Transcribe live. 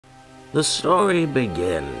The story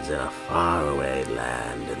begins in a faraway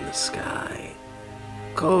land in the sky,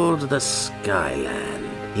 called the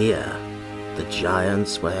Skyland. Here, the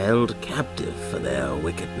giants were held captive for their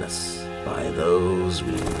wickedness by those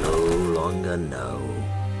we no longer know.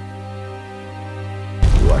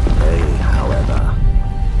 One day, however,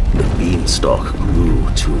 the Beanstalk grew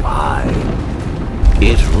too high.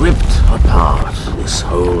 It ripped apart this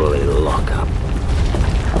holy lockup.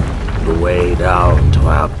 The way down to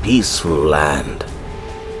our peaceful land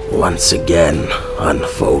once again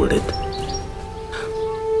unfolded.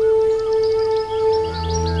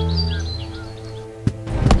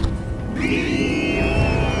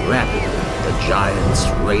 Rapidly, the giants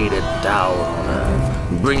raided down on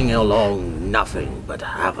Earth, bringing along nothing but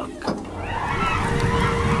havoc.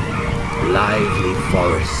 Lively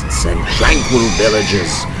forests and tranquil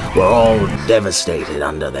villages were all devastated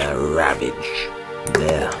under their ravage.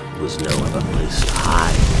 There was no other place to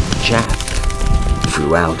hide. Jack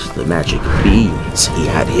threw out the magic beans he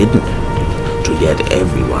had hidden to get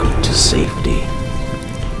everyone to safety.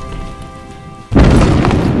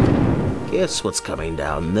 Guess what's coming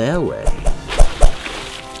down their way?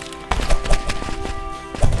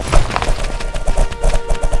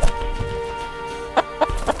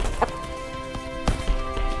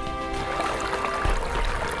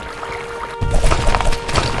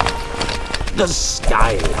 The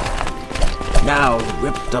Skyland, now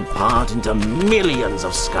ripped apart into millions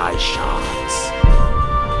of sky shards.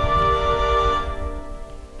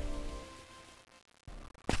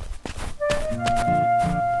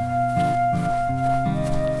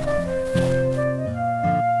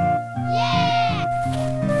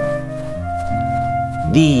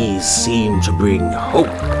 These seem to bring hope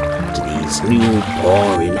to these new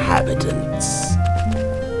poor inhabitants.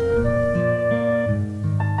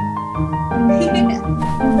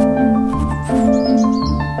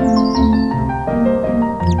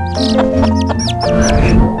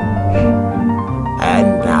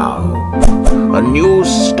 And now, a new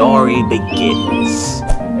story begins.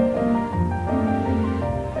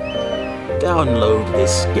 Download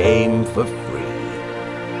this game for